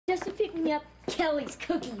Just to pick me up Kelly's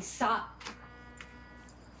cookies. Stop.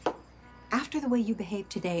 After the way you behaved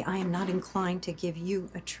today, I am not inclined to give you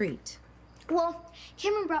a treat. Well,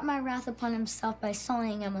 Cameron brought my wrath upon himself by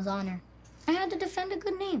sullying Emma's honor. I had to defend a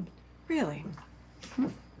good name. Really?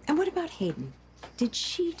 And what about Hayden? Did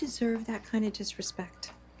she deserve that kind of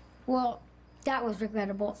disrespect? Well, that was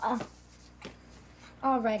regrettable.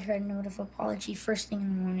 I'll write her a note of apology first thing in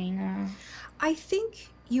the morning. I think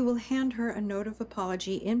you will hand her a note of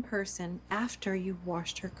apology in person after you've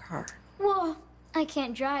washed her car. Well, I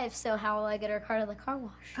can't drive, so how will I get her car to the car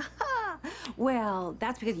wash? Well,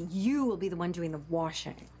 that's because you will be the one doing the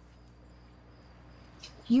washing.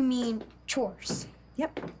 You mean chores?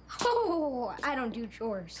 Yep. Oh, I don't do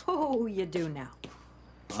chores. Oh, you do now.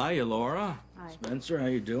 Hiya, Laura. Hi. Spencer, how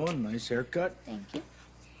you doing? Nice haircut. Thank you.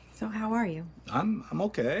 So how are you? I'm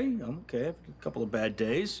okay. I'm okay. I've had a couple of bad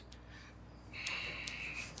days.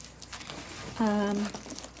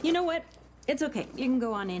 You know what? It's okay. You can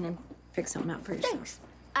go on in and pick something out for yourself. Thanks.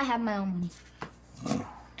 I have my own money.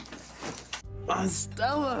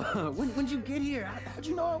 Stella, when'd you get here? How'd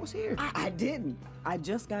you know I was here? I didn't. I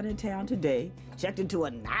just got in town today, checked into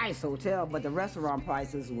a nice hotel, but the restaurant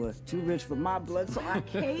prices were too rich for my blood, so I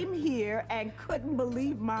came here and couldn't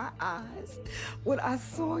believe my eyes when I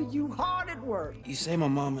saw you hard at work. You say my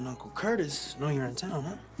mom and Uncle Curtis know you're in town,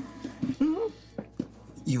 huh? Mm-hmm.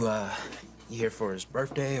 You here for his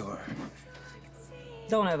birthday or?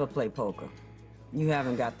 Don't ever play poker. You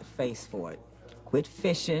haven't got the face for it. Quit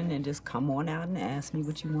fishing and just come on out and ask me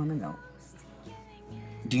what you want to know.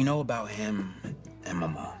 Do you know about him and my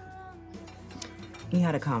mom? We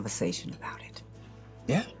had a conversation about it.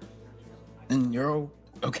 Yeah? And you're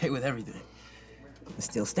okay with everything? It's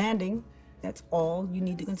still standing. That's all you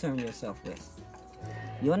need to concern yourself with.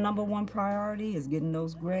 Your #1 priority is getting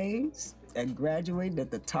those grades and graduating at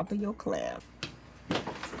the top of your class.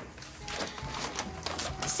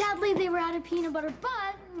 Sadly, they were out of peanut butter,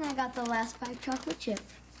 but I got the last 5 chocolate chip.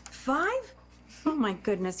 5? Oh my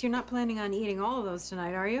goodness, you're not planning on eating all of those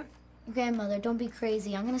tonight, are you? Grandmother, don't be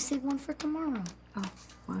crazy. I'm gonna save one for tomorrow. Oh,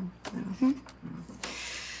 one. No.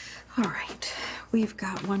 All right, we've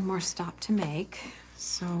got one more stop to make,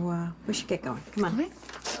 so we should get going. Come on. Okay.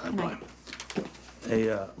 Good night.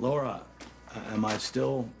 Hey, Laura, am I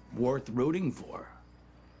still worth rooting for?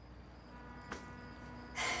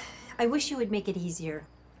 I wish you would make it easier.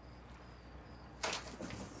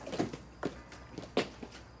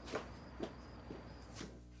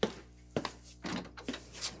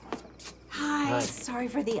 Hi. Sorry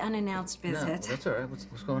for the unannounced visit. No, that's all right. What's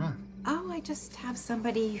going on? Oh, I just have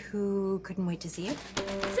somebody who couldn't wait to see you.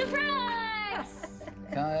 Surprise!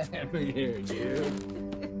 Come here, you.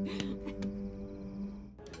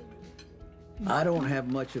 I don't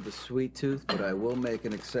have much of a sweet tooth, but I will make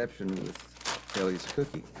an exception with Kelly's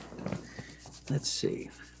cookie. Let's see.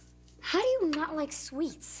 How do you not like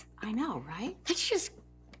sweets? I know, right? That's just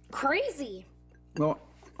crazy. Well,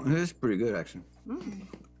 it is pretty good, actually.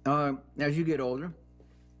 As you get older,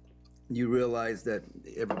 you realize that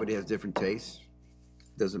everybody has different tastes.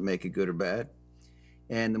 Doesn't make it good or bad.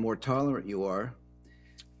 And the more tolerant you are,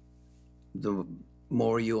 the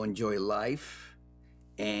more you enjoy life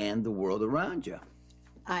and the world around you.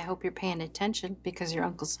 I hope you're paying attention because your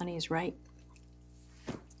Uncle Sonny is right.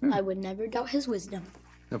 I would never doubt his wisdom.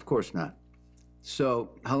 Of course not. So,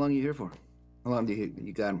 how long are you here for? How long do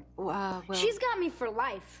you got him? Well, She's got me for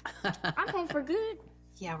life. I'm home for good.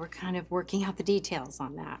 yeah, we're kind of working out the details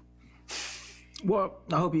on that. Well,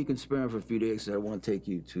 I hope you can spare him for a few days. I want to take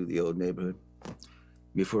you to the old neighborhood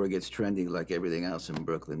before it gets trendy like everything else in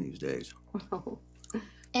Brooklyn these days.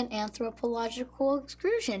 An anthropological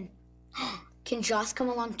excursion. Can Joss come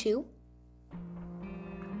along too?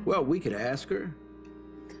 Well, we could ask her,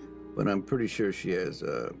 but I'm pretty sure she has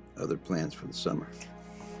other plans for the summer.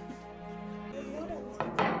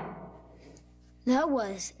 That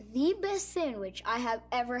was the best sandwich I have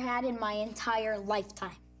ever had in my entire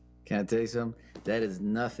lifetime. Can I tell you something? That is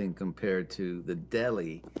nothing compared to the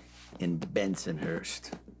deli in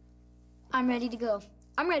Bensonhurst. I'm ready to go.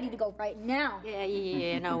 I'm ready to go right now. Yeah,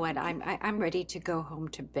 you know what? I'm ready to go home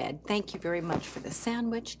to bed. Thank you very much for the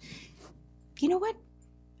sandwich. You know what?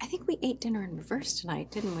 I think we ate dinner in reverse tonight,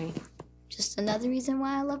 didn't we? Just another reason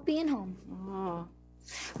why I love being home. Oh.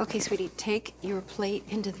 Okay, sweetie, take your plate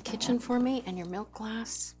into the kitchen for me and your milk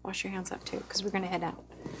glass. Wash your hands up too, because we're gonna head out.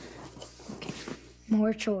 Okay.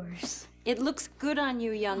 More chores. It looks good on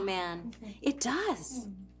you, young man. It does.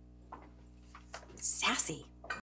 Sassy.